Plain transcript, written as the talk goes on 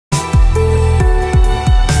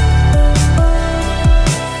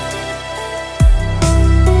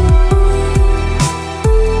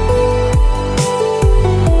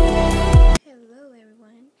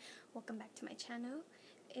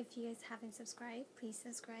if you guys haven't subscribed, please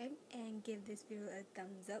subscribe and give this video a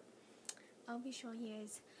thumbs up. I'll be showing you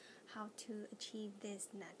guys how to achieve this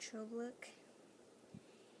natural look.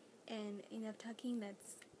 And enough talking,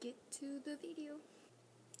 let's get to the video.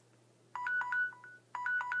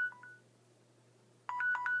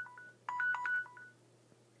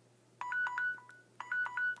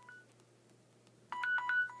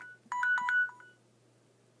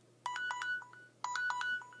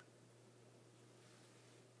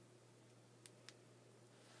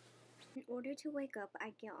 In order to wake up,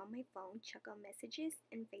 I get on my phone, check on messages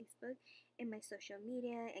and Facebook and my social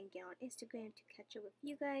media, and get on Instagram to catch up with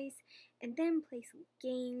you guys, and then play some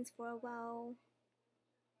games for a while.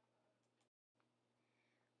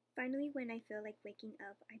 Finally, when I feel like waking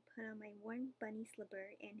up, I put on my warm bunny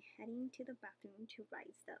slipper and heading to the bathroom to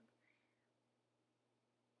rise up.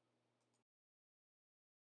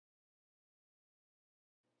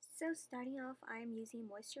 So starting off, I am using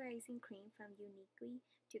moisturizing cream from Uniquely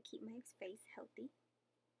to keep my face healthy.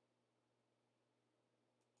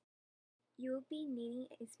 You will be needing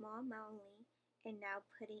a small amount only, and now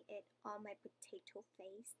putting it on my potato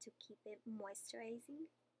face to keep it moisturizing.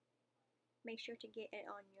 Make sure to get it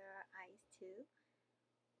on your eyes too.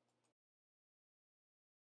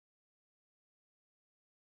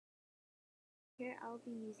 Here I'll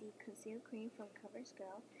be using concealer cream from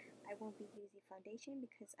CoverGirl. I won't be using foundation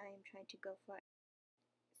because I am trying to go for it.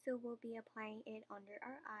 So we'll be applying it under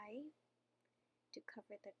our eye to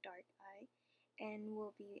cover the dark eye, and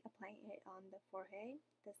we'll be applying it on the forehead,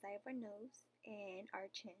 the side of our nose, and our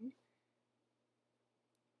chin.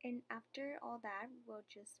 And after all that, we'll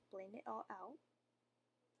just blend it all out.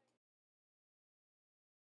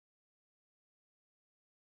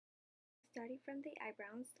 Starting from the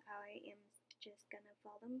eyebrows, I am just gonna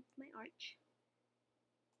follow my arch.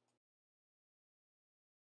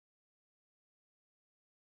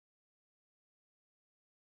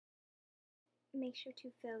 Make sure to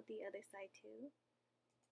fill the other side too.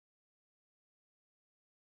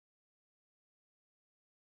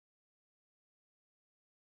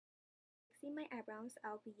 Fixing my eyebrows,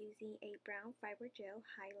 I'll be using a brown fiber gel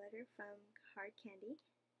highlighter from Hard Candy.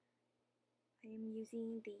 I am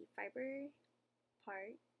using the fiber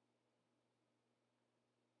part.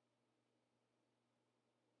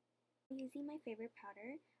 Using my favorite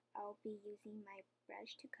powder, I'll be using my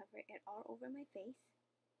brush to cover it all over my face.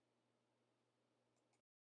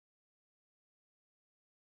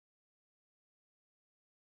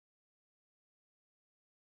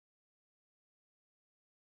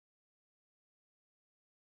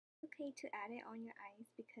 Okay to add it on your eyes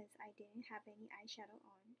because I didn't have any eyeshadow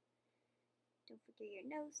on. Don't forget your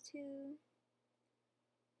nose too,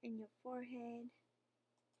 and your forehead.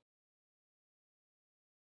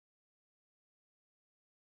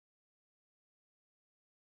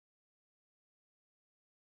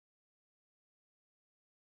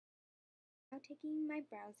 Now taking my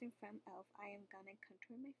bronzer from e.l.f., I am gonna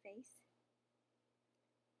contour my face.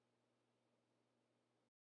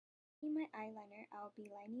 In my eyeliner, I'll be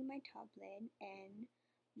lining my top lid and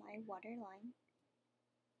my waterline.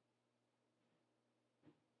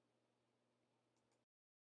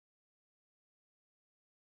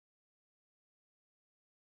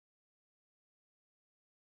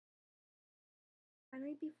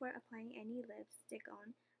 Finally, before applying any lipstick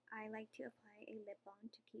on, I like to apply a lip balm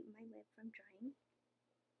to keep my lip from drying.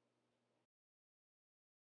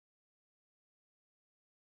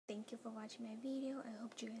 Thank you for watching my video. I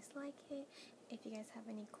hope you guys like it. If you guys have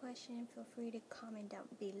any questions, feel free to comment down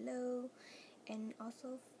below, and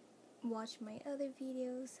also watch my other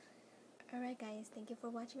videos. Alright guys, thank you for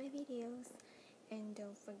watching my videos, and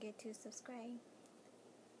don't forget to subscribe.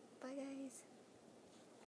 Bye guys.